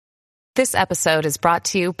This episode is brought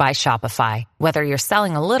to you by Shopify. Whether you're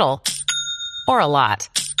selling a little or a lot,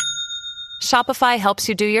 Shopify helps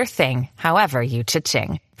you do your thing, however you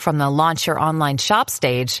cha-ching. From the launch your online shop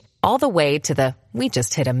stage, all the way to the we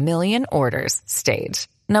just hit 1 million orders stage.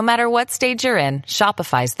 No matter what stage you're in,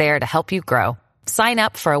 Shopify's there to help you grow. Sign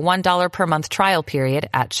up for a $1 per month trial period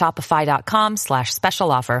at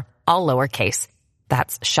shopify.com/special offer, all lowercase.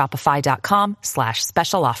 That's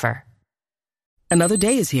shopify.com/special offer. Another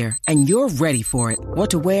day is here, and you're ready for it. What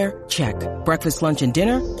to wear? Check. Breakfast, lunch, and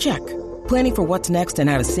dinner? Check. Planning for what's next and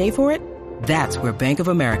how to save for it? That's where Bank of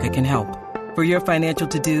America can help. For your financial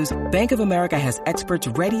to-dos, Bank of America has experts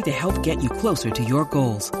ready to help get you closer to your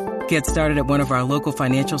goals. Get started at one of our local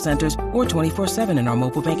financial centers or 24/7 in our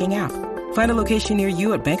mobile banking app. Find a location near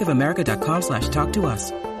you at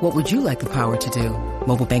bankofamerica.com/talktous. What would you like the power to do?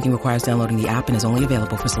 Mobile banking requires downloading the app and is only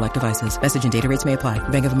available for select devices. Message and data rates may apply.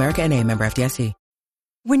 Bank of America NA, member FDIC.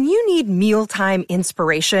 When you need mealtime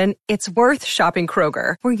inspiration, it's worth shopping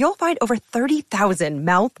Kroger, where you'll find over 30,000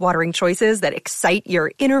 mouth-watering choices that excite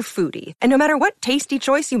your inner foodie. And no matter what tasty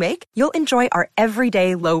choice you make, you'll enjoy our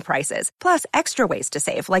everyday low prices, plus extra ways to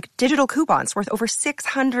save, like digital coupons worth over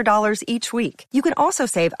 $600 each week. You can also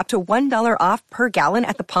save up to $1 off per gallon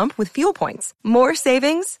at the pump with fuel points. More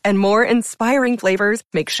savings and more inspiring flavors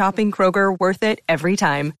make shopping Kroger worth it every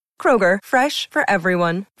time. Kroger, fresh for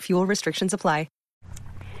everyone. Fuel restrictions apply.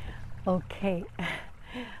 Okay.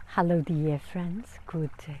 Hello, dear friends. Good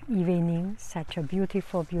evening. Such a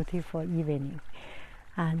beautiful, beautiful evening.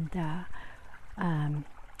 And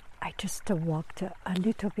I just walked a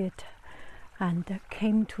little bit and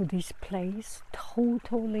came to this place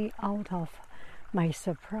totally out of my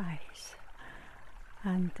surprise.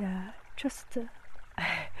 And just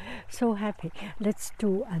so happy. Let's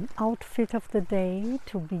do an outfit of the day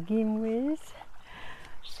to begin with.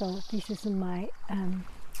 So this is my...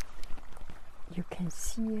 you can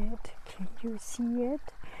see it. Can you see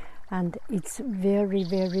it? And it's very,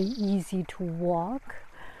 very easy to walk.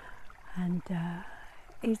 And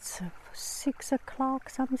it's 6 o'clock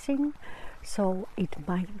something, so it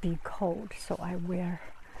might be cold. So I wear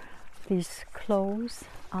these clothes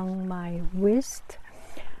on my waist,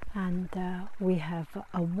 and we have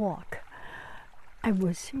a walk. I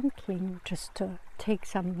was thinking just to take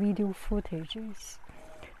some video footages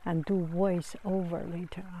and do voice over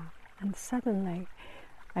later on. And suddenly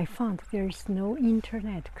I found there is no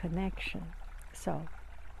internet connection. So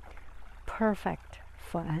perfect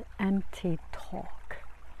for an empty talk.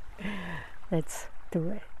 Let's do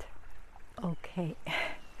it. Okay.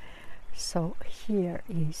 So here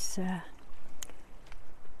is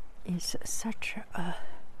such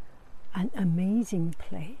an amazing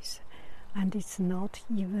place. And it's not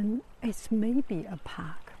even, it's maybe a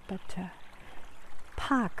park, but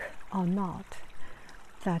park or not,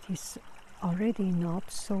 that is already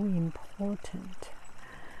not so important.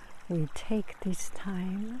 We take this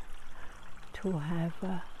time to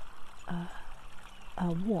have a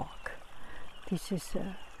walk. This is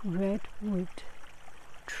redwood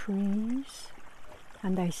trees,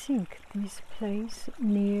 and I think this place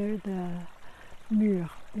near the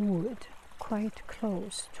Muir Wood, quite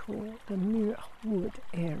close to the Muir Wood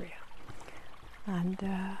area. And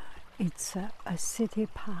it's a city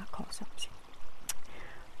park or something.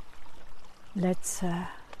 Let's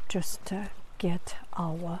just get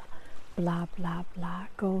our blah blah blah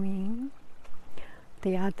going.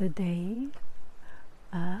 The other day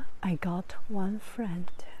I got one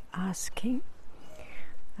friend asking,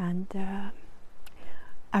 and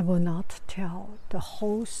I will not tell the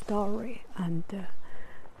whole story and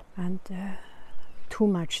too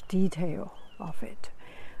much detail of it,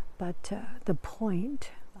 but the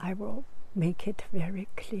point I will make it very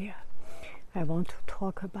clear. I want to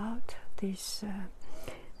talk about this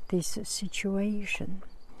situation,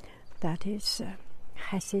 that is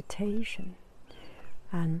hesitation,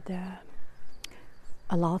 and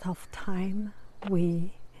a lot of time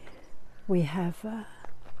we have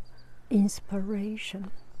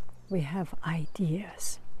inspiration, we have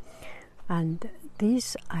ideas, and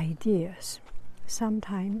these ideas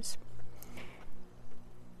sometimes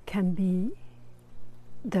can be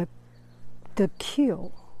the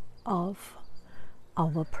kill of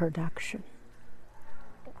our production.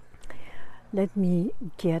 Let me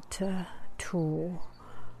get to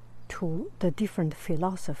the different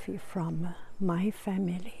philosophy from my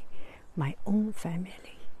family, my own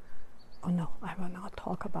family. Oh no, I will not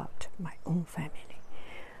talk about my own family.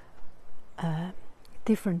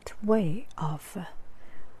 Different way of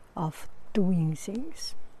doing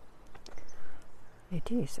things. It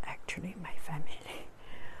is actually my family.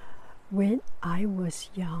 When I was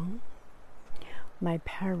young, my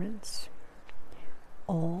parents,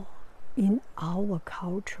 or in our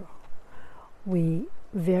culture, we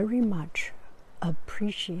very much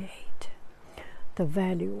appreciate the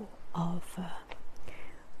value of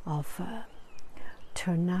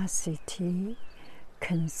tenacity,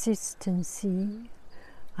 consistency,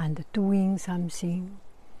 and doing something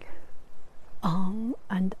on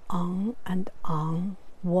and on and on,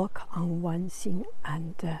 work on one thing,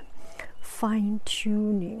 and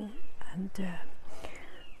fine-tuning and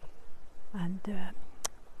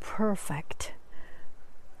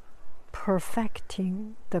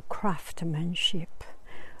perfecting the craftsmanship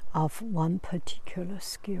of one particular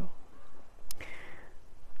skill.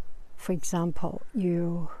 For example,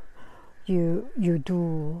 you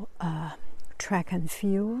do track and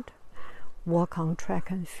field, work on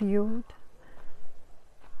track and field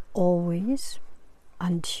always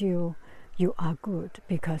until you are good,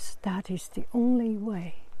 because that is the only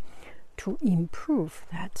way to improve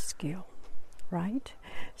that skill, right?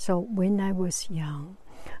 So when I was young,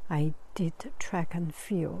 I did track and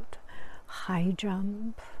field, high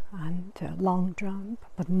jump and long jump,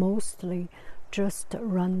 but mostly just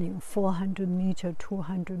running 400 meter,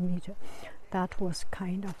 200 meter. That was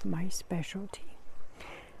kind of my specialty.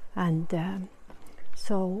 And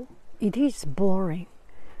so it is boring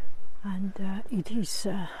and it is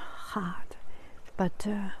hard, but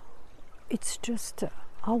it's just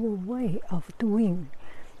our way of doing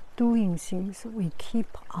things. We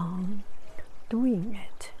keep on doing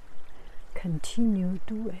it, continue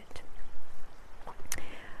do it.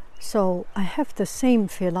 So I have the same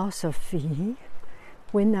philosophy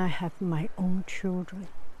when I have my own children,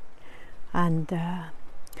 and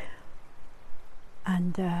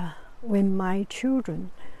when my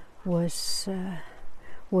children was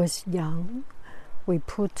young, we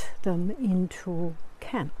put them into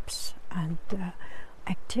camps and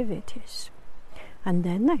activities, and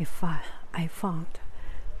then I found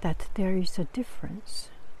that there is a difference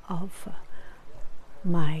of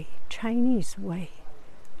my Chinese way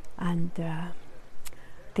and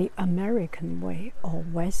the American way or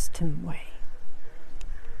Western way.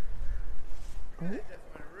 Oh.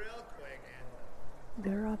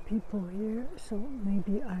 There are people here, so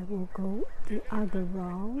maybe I will go the other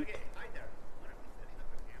route.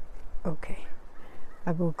 Okay,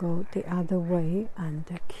 I will go the other way and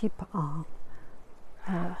keep on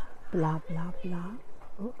blah blah blah.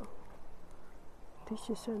 Uh-oh. This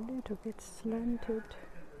is a little bit slanted.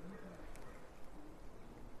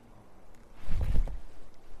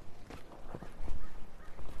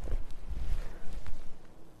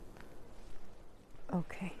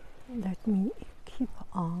 Okay, let me keep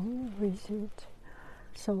on with it.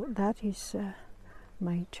 So that is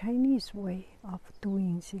my Chinese way of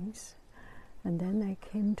doing things. And then I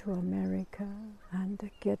came to America and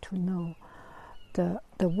get to know the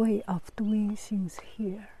way of doing things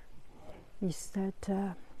here is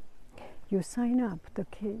that you sign up the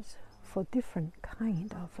kids for different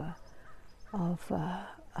kind of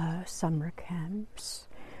summer camps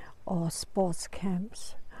or sports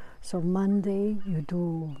camps. So Monday you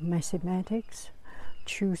do mathematics,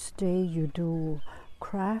 Tuesday you do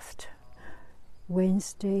craft,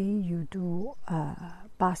 Wednesday you do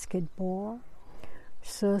basketball,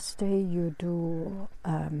 Thursday you do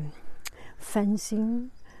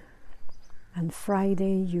fencing, and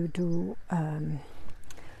Friday you do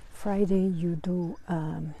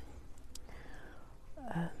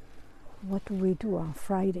what do we do on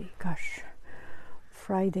Friday? Gosh,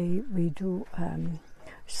 Friday we do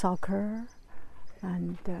soccer,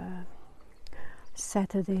 and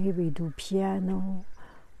Saturday we do piano,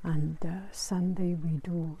 and Sunday we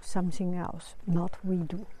do something else. Not we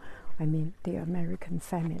do, I mean the American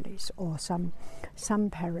families, or some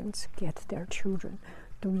parents get their children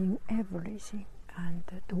doing everything and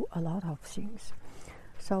do a lot of things.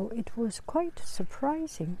 So it was quite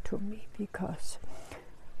surprising to me because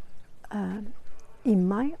in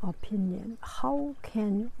my opinion, how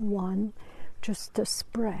can one just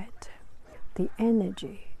spread the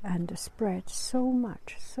energy and spread so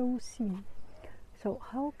much, so thin? So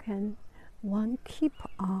how can one keep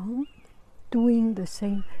on doing the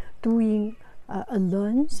same, learn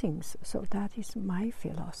things? So that is my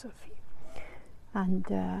philosophy. And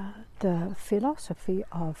the philosophy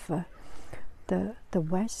of the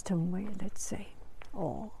Western way, let's say,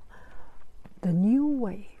 or the new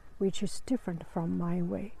way, which is different from my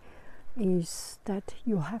way, is that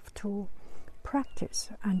you have to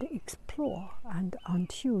practice and explore and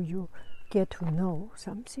until you get to know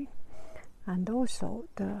something. And also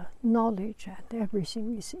the knowledge and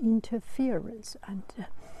everything is interference and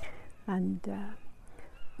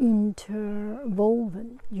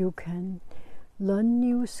interwoven. You learn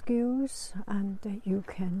new skills, and you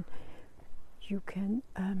can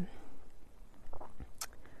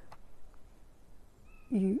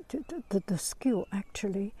the skill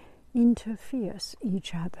actually interferes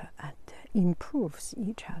each other and improves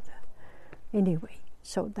each other. Anyway,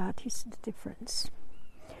 so that is the difference.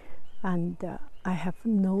 And I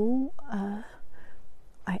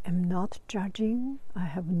am not judging. I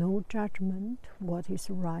have no judgment what is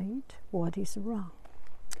right, what is wrong.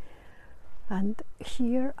 And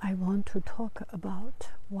here I want to talk about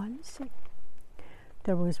one thing.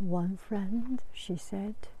 There was one friend, she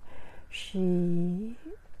said, she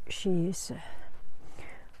is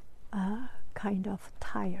kind of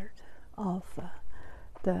tired of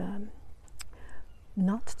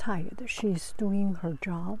not tired, she's doing her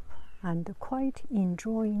job and quite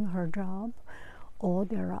enjoying her job, or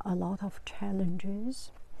there are a lot of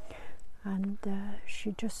challenges, and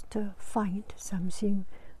she just find something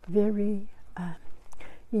very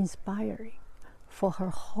inspiring. For her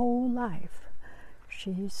whole life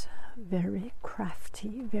she's very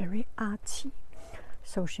crafty, very artsy,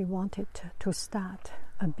 so she wanted to start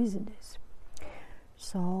a business.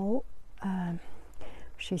 So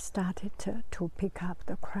she started to pick up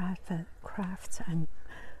the crafts and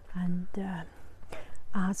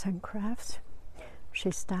arts and crafts.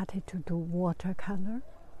 She started to do watercolor,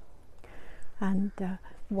 and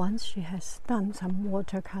once she has done some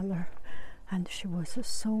watercolor, and she was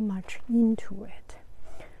so much into it,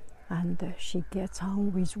 and she gets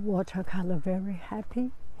on with watercolor very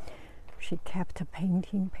happy. She kept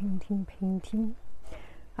painting,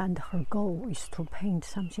 and her goal is to paint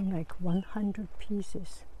something like 100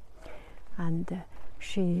 pieces. And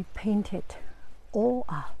she painted all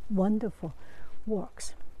wonderful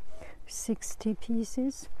works, 60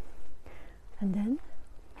 pieces, and then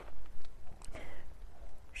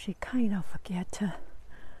she kind of get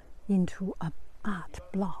into an art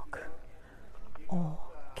block, or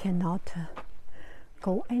cannot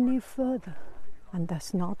go any further, and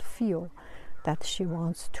does not feel that she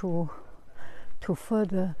wants to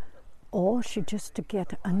further, or she just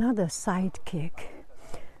get another sidekick,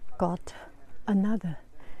 got another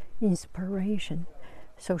inspiration,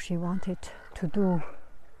 so she wanted to do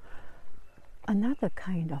another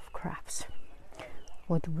kind of crafts.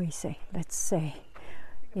 What do we say? Let's say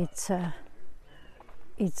it's a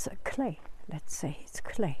clay. Let's say it's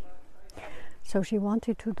clay. So she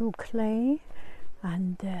wanted to do clay,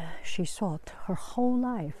 and she thought her whole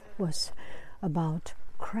life was about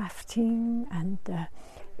crafting and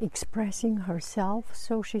expressing herself.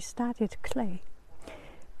 So she started clay,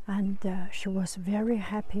 and she was very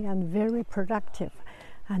happy and very productive.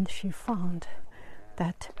 And she found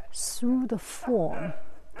that through the form,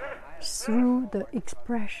 through the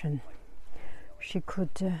expression, she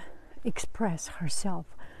could express herself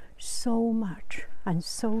so much and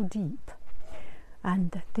so deep.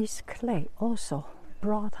 And this clay also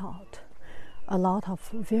brought out a lot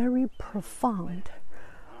of very profound,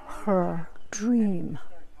 her dream,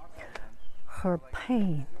 her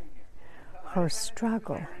pain, her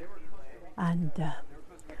struggle, and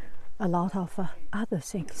a lot of other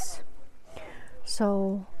things.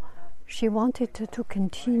 So she wanted to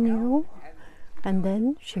continue, and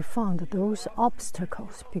then she found those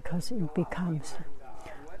obstacles, because it becomes,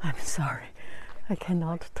 I'm sorry, I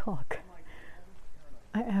cannot talk.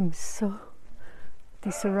 I am so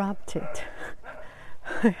disrupted.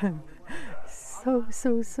 I am so.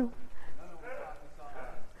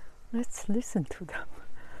 Let's listen to them.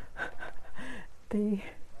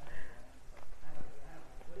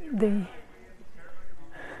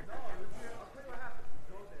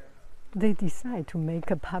 They decide to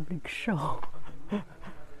make a public show.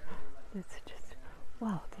 Let's just,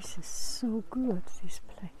 wow, this is so good, this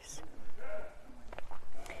place.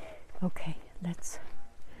 Okay, let's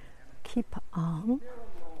keep on.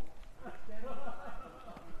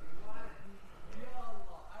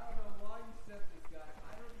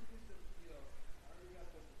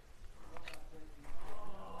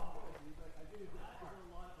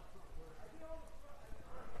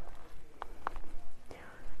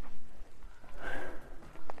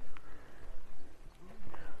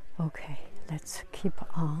 Okay, let's keep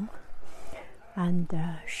on. And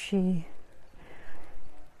she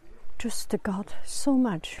just got so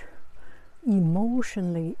much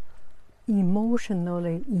emotionally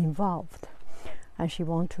involved, and she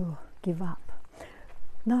wanted to give up.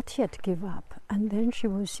 Not yet give up. And then she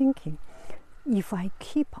was thinking, if I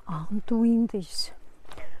keep on doing this,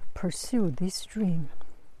 pursue this dream,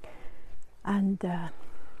 and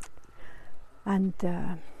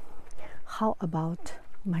how about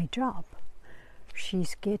my job?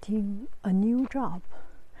 She's getting a new job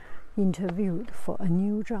interviewed for a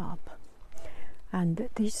new job. And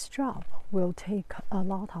this job will take a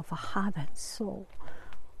lot of heart and soul,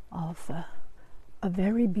 of a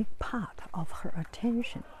very big part of her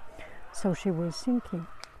attention. So she was thinking,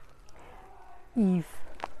 if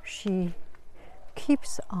she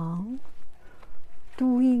keeps on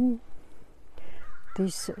doing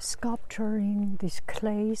this sculpturing, this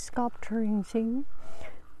clay sculpturing thing,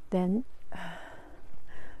 then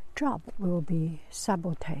job will be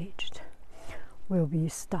sabotaged, will be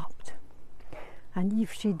stopped. And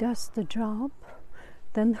if she does the job,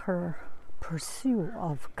 then her pursuit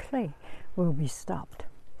of clay will be stopped.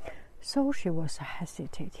 So she was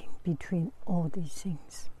hesitating between all these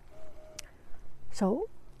things. So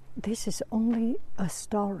this is only a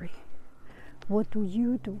story. What do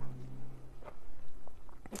you do?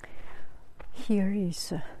 Here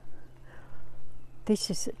is, this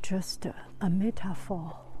is just a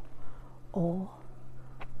metaphor or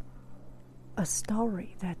a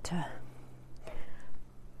story that,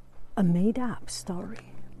 a made-up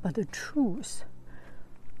story, but the truth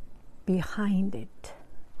behind it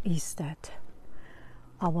is that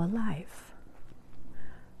our life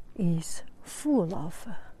is full of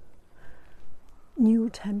new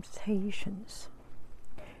temptations,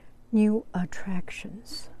 new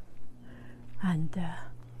attractions, and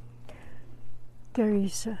there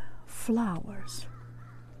is flowers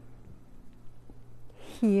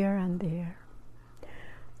here and there.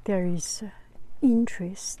 There is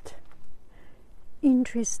interesting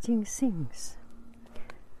things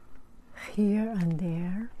here and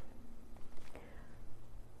there.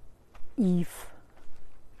 If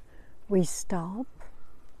we stop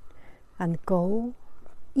and go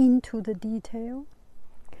into the detail,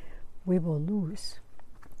 we will lose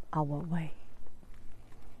our way.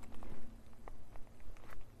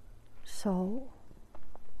 So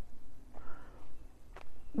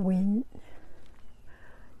when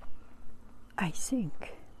I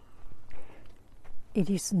think it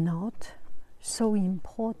is not so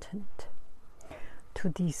important to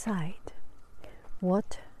decide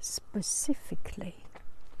what specifically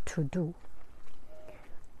to do,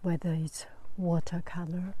 whether it's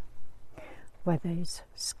watercolor, whether it's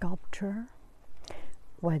sculpture,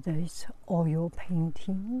 whether it's oil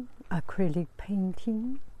painting, acrylic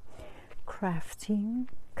painting, crafting,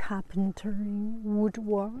 carpentering,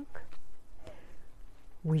 woodwork,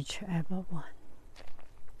 whichever one.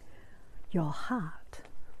 Your heart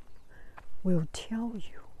will tell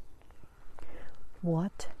you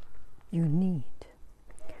what you need,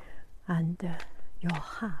 and your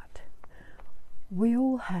heart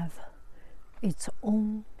will have its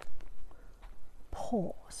own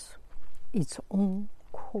pause, its own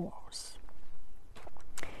course.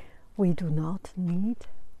 We do not need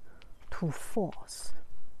to force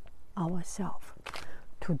ourselves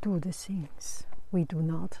to do the things we do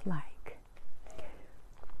not like.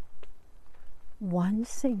 One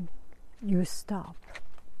thing you stop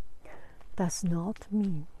does not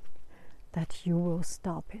mean that you will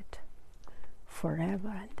stop it forever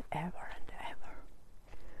and ever and ever.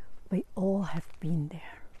 We all have been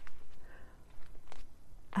there.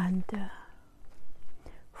 And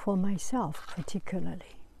for myself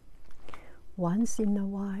particularly, once in a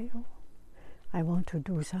while I want to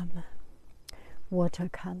do some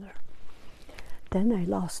watercolor. Then I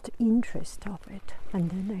lost interest of it, and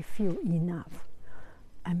then I feel enough.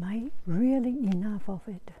 Am I really enough of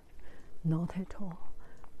it? Not at all.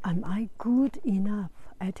 Am I good enough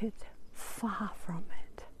at it? Far from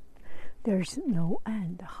it. There's no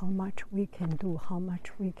end how much we can do, how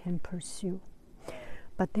much we can pursue.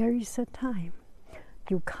 But there is a time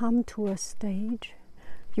you come to a stage,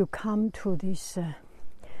 you come to this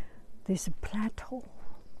plateau,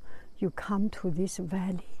 you come to this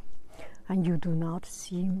valley, and you do not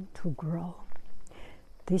seem to grow.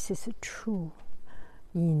 This is true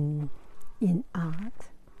in art.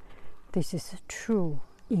 This is true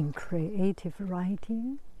in creative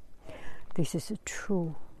writing. This is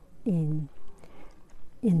true in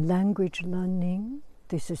language learning.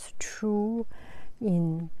 This is true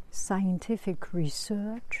in scientific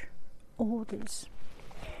research. All this.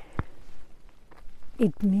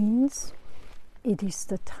 It means it is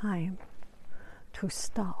the time to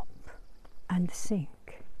stop and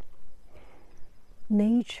think.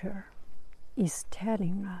 Nature is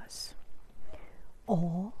telling us,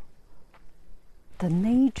 or the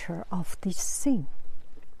nature of this thing,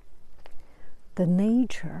 the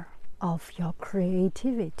nature of your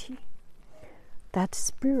creativity, that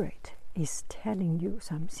spirit is telling you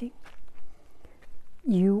something.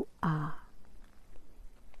 You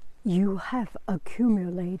have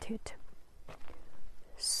accumulated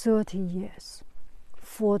 30 years,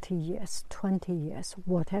 40 years, 20 years,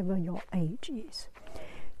 whatever your age is,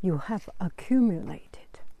 you have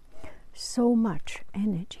accumulated so much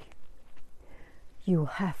energy. You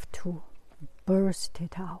have to burst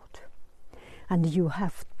it out. And you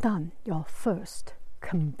have done your first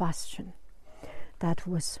combustion. That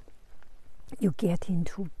was, you get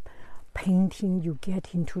into painting, you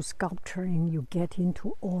get into sculpturing, you get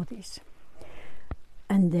into all this.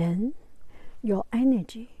 And then your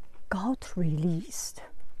energy got released.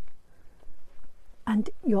 And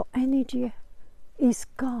your energy is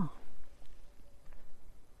gone.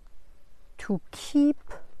 To keep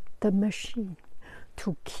the machine,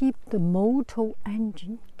 to keep the motor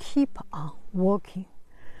engine, keep on working,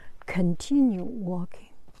 continue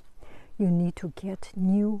working, you need to get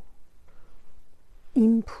new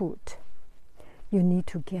input. You need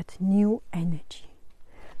to get new energy.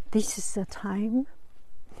 This is the time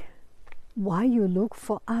why you look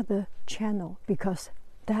for other channel, because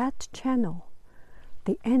that channel,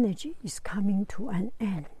 the energy is coming to an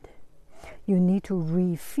end. You need to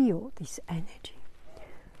refill this energy.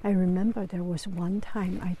 I remember there was one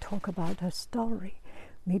time I talk about a story.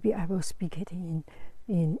 Maybe I will speak it in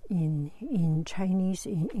Chinese,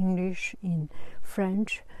 in English, in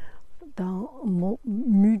French, en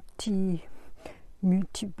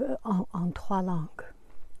 3 langues.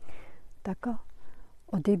 D'accord?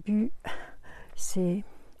 Au début, c'est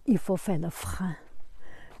il faut faire le frein,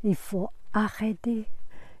 il faut arrêter,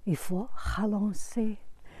 il faut relancer,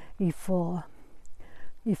 il faut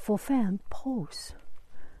faire une pause.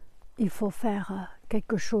 Il faut faire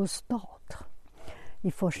quelque chose d'autre.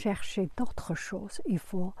 Il faut chercher d'autres choses. Il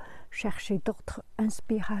faut chercher d'autres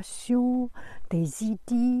inspirations, des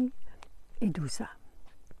idées et tout ça.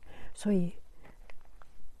 所以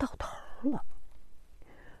到头了，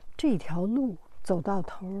这条路走到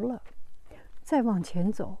头了，再往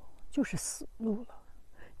前走就是死路了。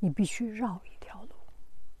你必须绕一条路。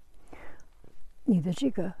你的这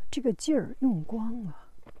个劲儿用光了，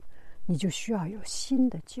你就需要有新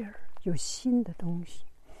的劲儿。有新的东西，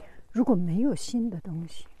如果没有新的东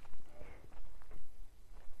西，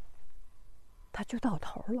它就到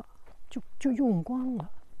头了，就用光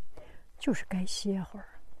了，就是该歇会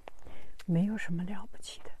儿，没有什么了不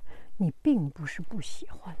起的。你并不是不喜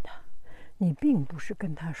欢他，你并不是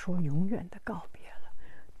跟他说永远的告别了，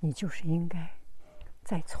你就是应该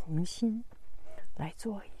再重新来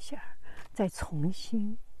做一下，再重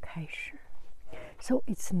新开始。So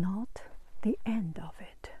it's not the end of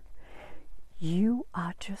it. You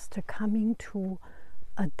are just coming to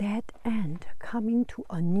a dead end, coming to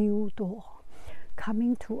a new door,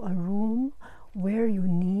 coming to a room where you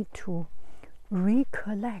need to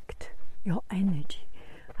recollect your energy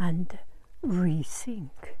and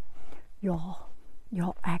rethink your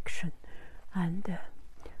action and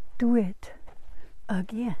do it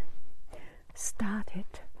again. Start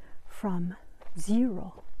it from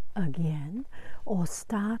zero again, or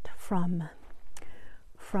start from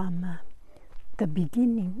the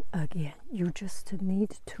beginning again. You just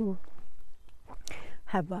need to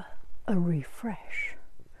have a refresh.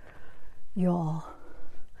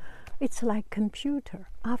 It's like computer.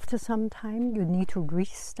 After some time, you need to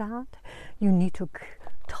restart. You need to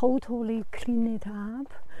totally clean it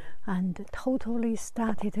up and totally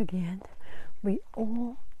start it again. We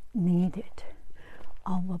all need it.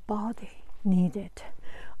 Our body need it.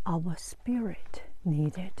 Our spirit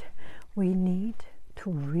need it. We need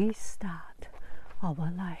to restart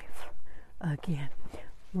our life again.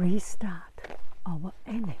 Restart our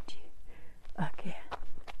energy again.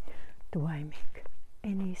 Do I make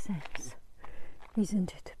any sense?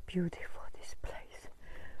 Isn't it beautiful, this place?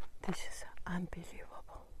 This is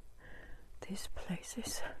unbelievable. This place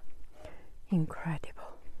is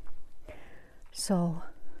incredible. So,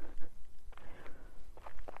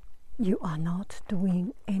 you are not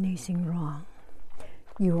doing anything wrong.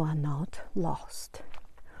 You are not lost.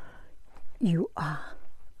 You are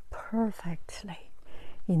perfectly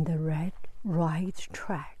in the right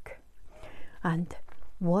track. And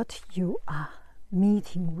what you are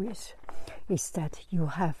meeting with is that you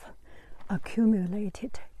have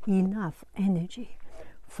accumulated enough energy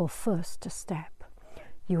for first step.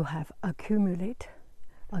 You have accumulated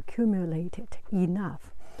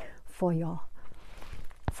enough for your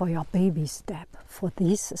baby step, for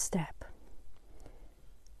this step.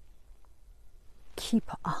 Keep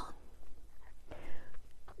on.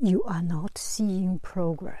 You are not seeing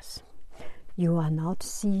progress. You are not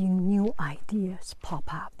seeing new ideas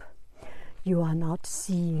pop up. You are not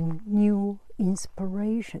seeing new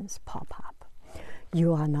inspirations pop up.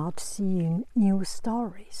 You are not seeing new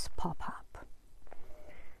stories pop up.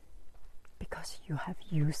 Because you have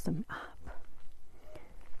used them up.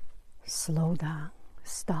 slow down,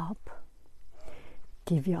 stop,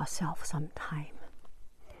 give yourself some time,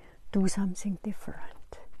 do something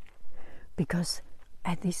different. Because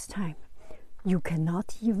at this time, you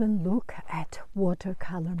cannot even look at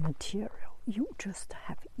watercolor material. You just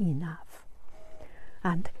have enough.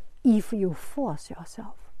 And if you force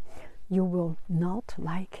yourself, you will not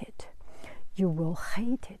like it. You will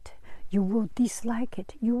hate it. You will dislike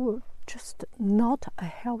it. You will just not a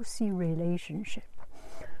healthy relationship,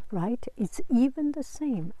 right? It's even the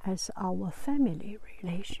same as our family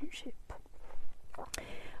relationship,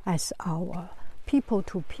 as our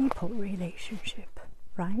people-to-people relationship,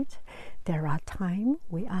 right? There are times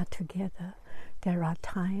we are together. There are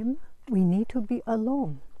times we need to be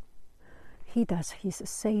alone. He does his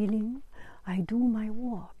sailing. I do my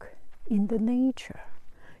walk in the nature,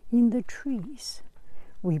 in the trees.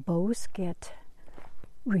 We both get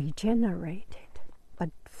regenerated, but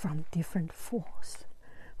from different force,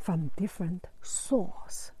 from different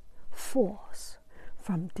source,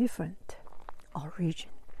 from different origin,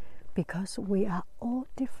 because we are all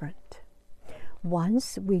different.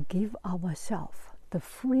 Once we give ourselves the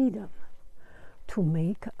freedom to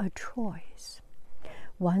make a choice,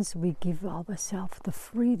 once we give ourselves the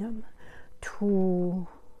freedom to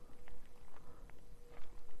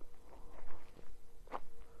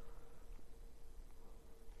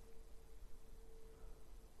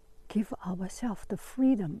give ourselves the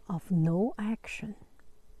freedom of no action,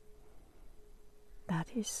 that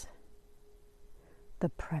is the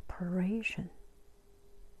preparation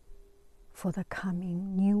for the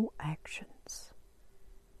coming new actions.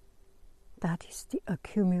 That is the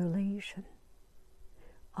accumulation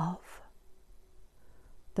of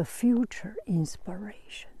the future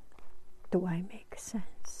inspiration. Do I make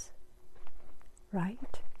sense?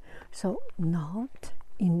 Right? So not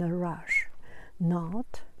in a rush,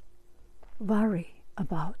 not worry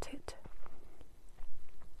about it.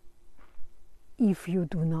 If you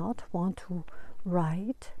do not want to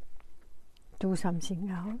write, do something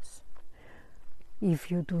else. If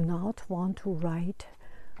you do not want to write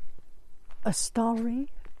a story,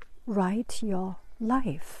 write your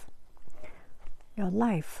life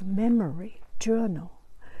memory journal.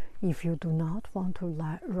 If you do not want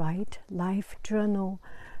to write life journal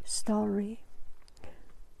story,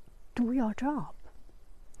 do your job.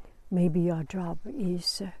 Maybe your job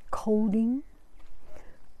is coding.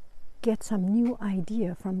 Get some new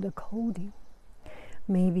idea from the coding.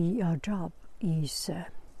 Maybe your job is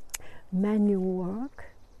manual work.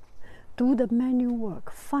 Do the manual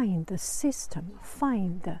work. Find the system.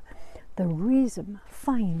 Find the rhythm.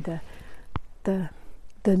 Find the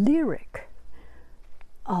lyric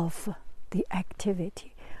of the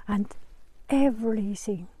activity. And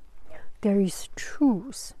everything. There is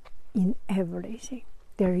truth in everything.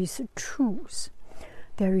 There is truth.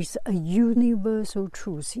 There is a universal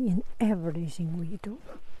truth in everything we do.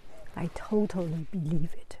 I totally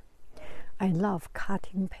believe it. I love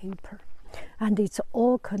cutting paper. And it's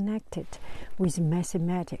all connected with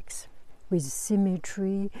mathematics, with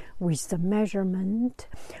symmetry, with the measurement,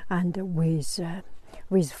 and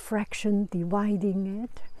with fraction dividing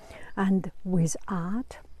it, and with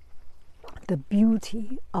art, the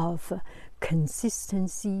beauty of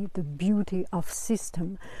consistency, the beauty of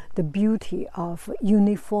system, the beauty of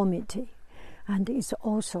uniformity. And it's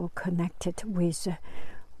also connected with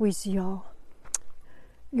your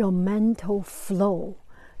mental flow,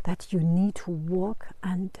 that you need to walk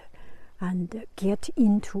and get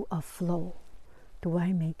into a flow. Do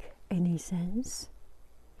I make any sense?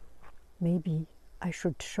 Maybe I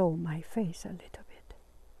should show my face a little bit.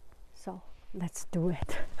 So let's do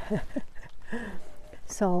it.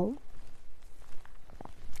 So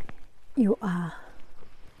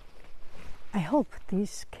I hope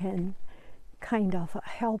this can kind of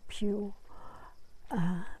help you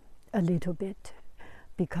a little bit,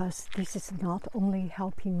 because this is not only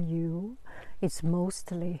helping you, it's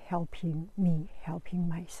mostly helping me, helping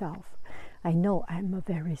myself. I know I'm a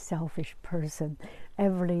very selfish person.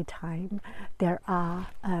 Every time there are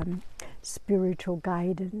spiritual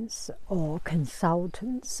guidance or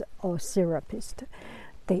consultants or therapists,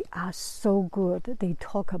 they are so good. They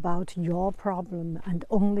talk about your problem and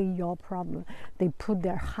only your problem. They put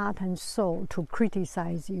their heart and soul to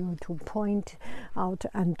criticize you, to point out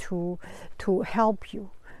and to help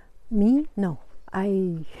you. Me? No.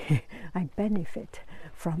 I benefit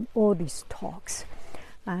from all these talks.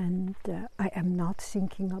 And I am not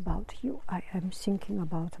thinking about you. I am thinking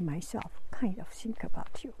about myself, kind of think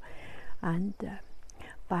about you. And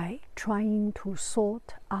by trying to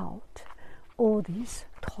sort out all this,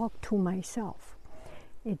 talk to myself,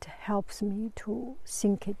 it helps me to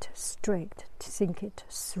think it straight, to think it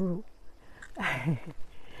through.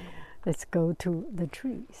 Let's go to the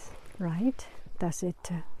trees, right? Does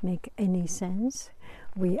it make any sense?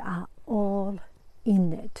 We are all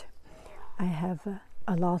in it. I have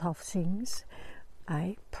a lot of things.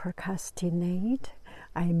 I procrastinate.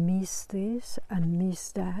 I miss this and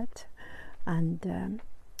miss that. And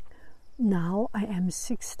now I am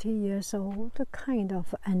 60 years old, kind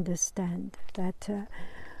of understand that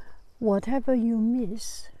whatever you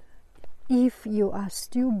miss, if you are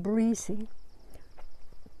still breathing,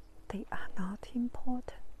 they are not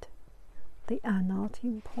important. They are not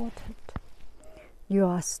important. You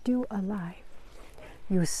are still alive.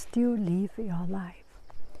 You still live your life.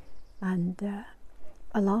 And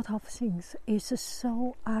a lot of things is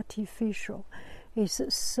so artificial. It's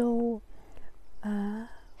so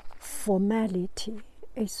formality.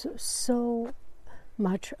 It's so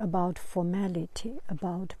much about formality,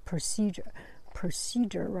 about procedure,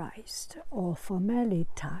 procedurized or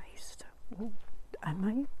formalitized. Am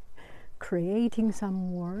I creating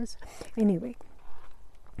some words? Anyway,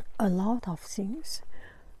 a lot of things,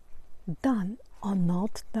 done or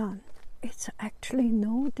not done, it's actually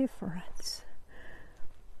no difference.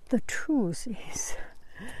 The truth is,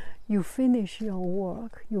 you finish your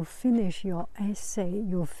work, you finish your essay,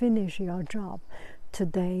 you finish your job,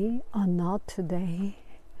 today or not today.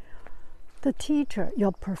 The teacher,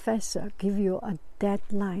 your professor, give you a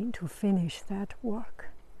deadline to finish that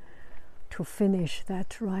work, to finish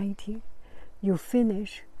that writing. You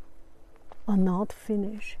finish or not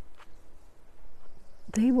finish,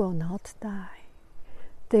 they will not die.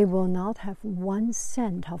 They will not have 1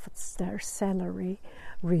 cent of their salary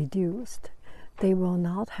reduced. They will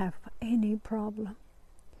not have any problem.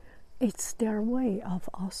 It's their way of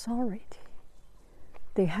authority.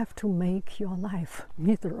 They have to make your life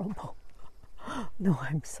miserable. No,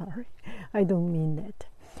 I'm sorry. I don't mean that.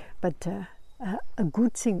 But a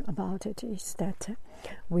good thing about it is that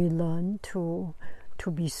we learn to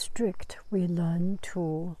be strict. We learn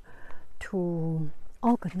to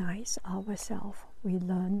organize ourselves. We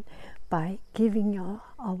learn by giving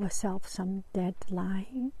ourselves some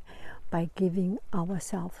deadline, by giving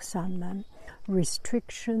ourselves some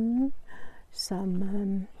restriction,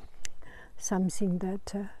 some something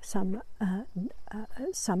that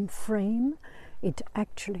some frame. It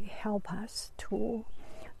actually helps us to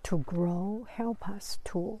grow, help us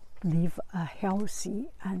to live a healthy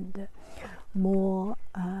and more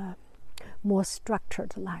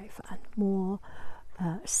structured life and more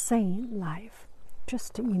sane life.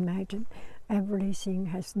 Just imagine everything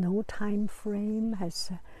has no time frame,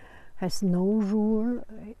 has no rule.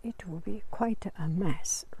 It will be quite a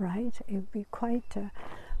mess, right? It will be quite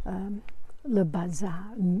le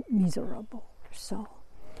bazar, miserable. So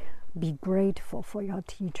be grateful for your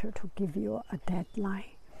teacher to give you a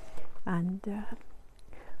deadline. And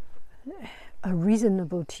a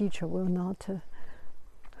reasonable teacher will not,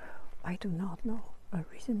 I do not know, a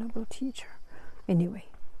reasonable teacher. Anyway,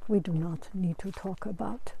 we do not need to talk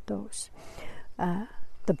about those.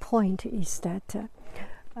 The point is that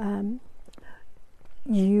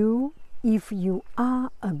if you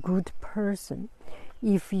are a good person,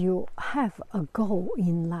 if you have a goal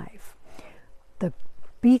in life, the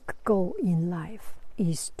big goal in life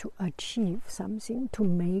is to achieve something, to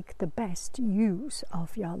make the best use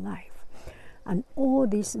of your life. And all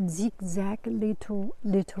these zigzag little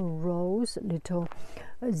rows, little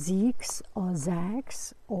zigs or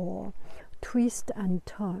zags or twists and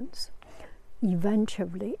turns,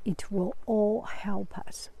 eventually it will all help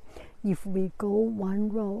us. If we go one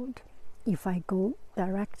road, if I go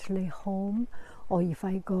directly home, or if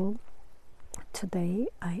I go today,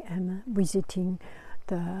 I am visiting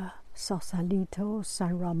the Sausalito,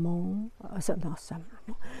 San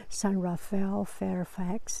Rafael,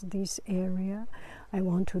 Fairfax, this area. I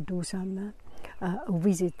want to do some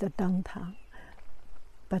visit the downtown.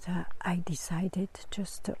 But I decided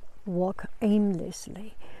just to walk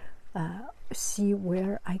aimlessly, see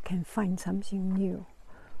where I can find something new.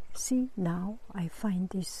 See, now I find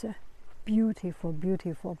this beautiful,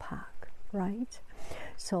 beautiful park, right?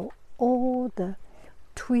 So all the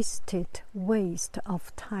twisted waste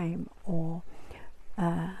of time, or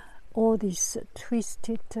all this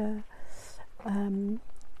twisted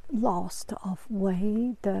lost of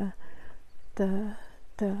way,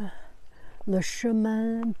 le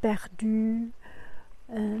chemin perdu,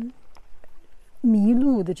 迷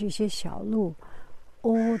路的这些小路,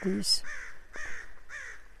 all these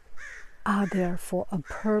are there for a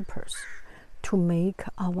purpose, to make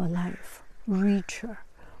our life richer,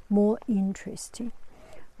 more interesting,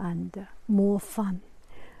 and more fun.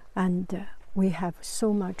 And we have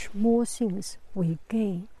so much more things we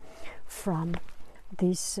gain from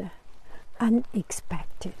this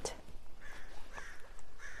unexpected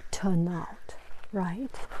turnout, right?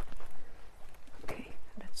 Okay,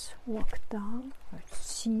 let's walk down. Let's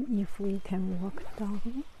see if we can walk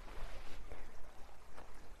down.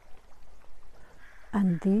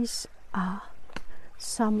 And these are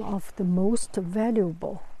some of the most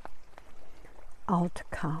valuable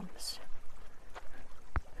outcomes.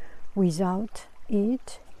 Without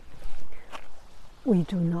it, we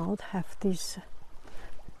do not have this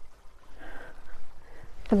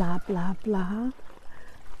blah blah blah,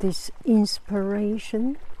 this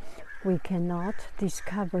inspiration. We cannot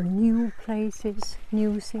discover new places,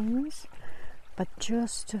 new things, but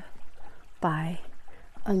just by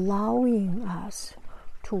allowing us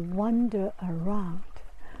to wander around,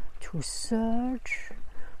 to search,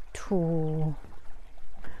 to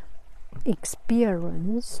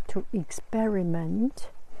experience, to experiment,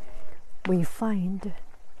 we find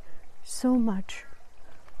so much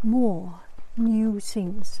more new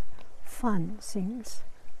things, fun things,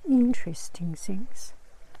 interesting things.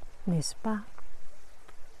 N'est-ce pas?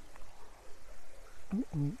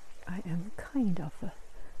 I am kind of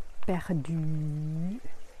perdu.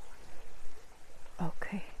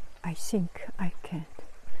 Okay, I think I can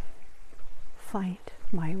find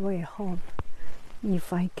my way home.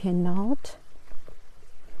 If I cannot,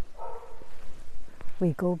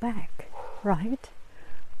 we go back, right?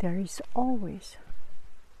 There is always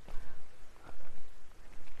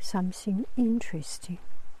something interesting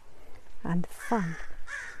and fun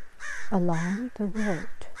along the road.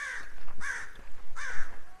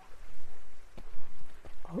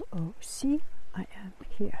 Oh, see, I am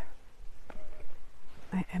here.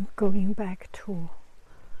 I am going back to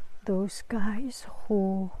those guys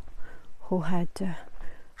who had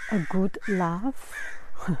a good laugh.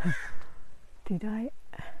 Did I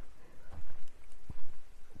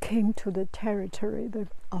came to the territory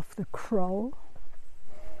of the crow?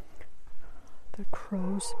 The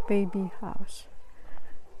crow's baby house.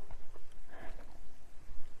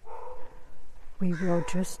 We will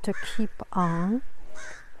just keep on,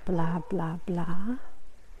 blah blah blah,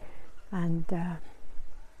 and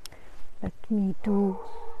let me do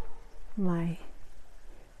my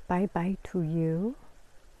bye-bye to you.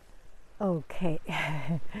 Okay.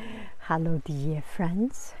 Hello, dear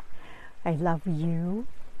friends. I love you.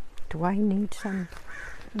 Do I need some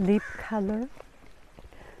lip color?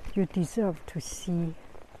 You deserve to see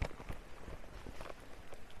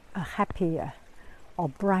a happier or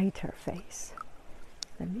brighter face.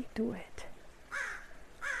 Let me do it.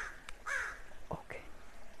 Okay.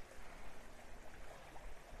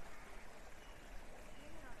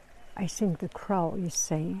 I think the crow is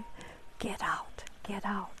saying, get out, get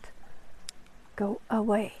out. Go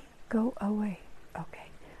away, go away. Okay,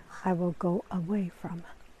 I will go away from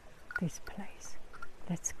this place.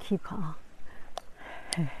 Let's keep on.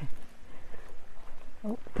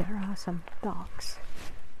 Oh, there are some dogs.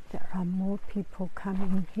 There are more people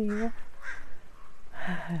coming here.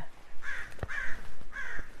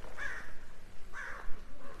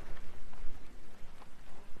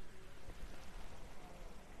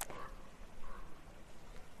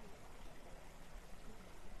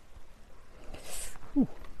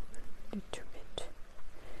 Little bit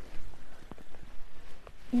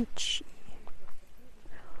itchy.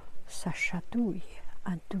 Ça chatouille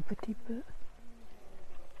un tout petit peu.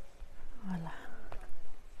 Voilà.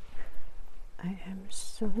 I am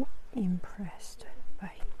so impressed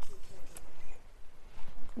by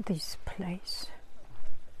this place.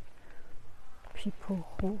 People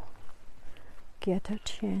who get a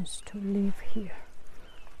chance to live here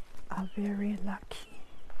are very lucky.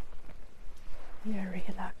 Very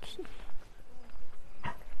lucky.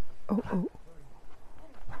 Oh, oh.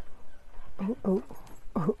 Oh, oh.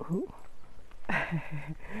 Oh, oh.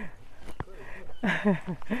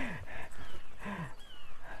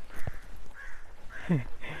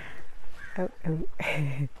 Oh, oh.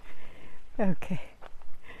 Okay.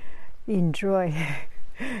 Enjoy.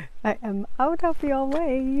 I am out of your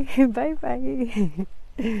way. Bye bye.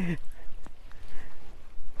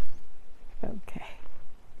 Okay.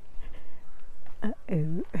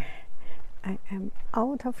 Uh-oh. I am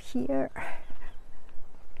out of here.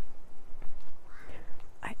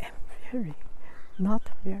 I am not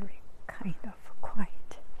very kind of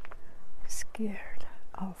quite scared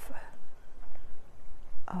of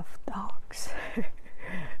dogs.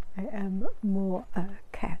 I am more a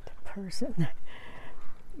cat person.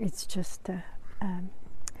 It's just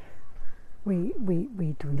we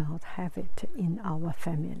do not have it in our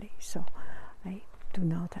family, so I do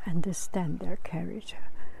not understand their character.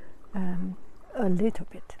 A little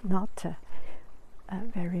bit, not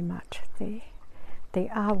very much. they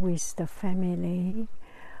are with the family,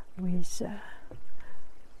 with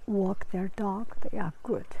walk their dog, they are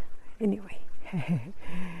good. Anyway,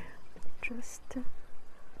 just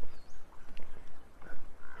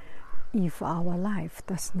if our life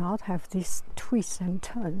does not have these twists and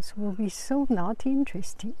turns, will be so not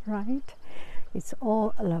interesting, right? It's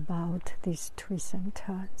all about these twists and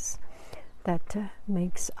turns that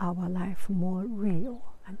makes our life more real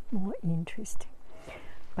and more interesting.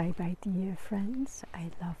 Bye bye, dear friends. I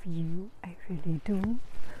love you. I really do.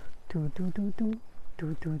 Do.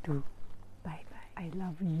 Bye bye. I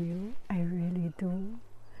love you. I really do.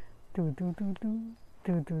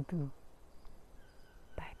 Do.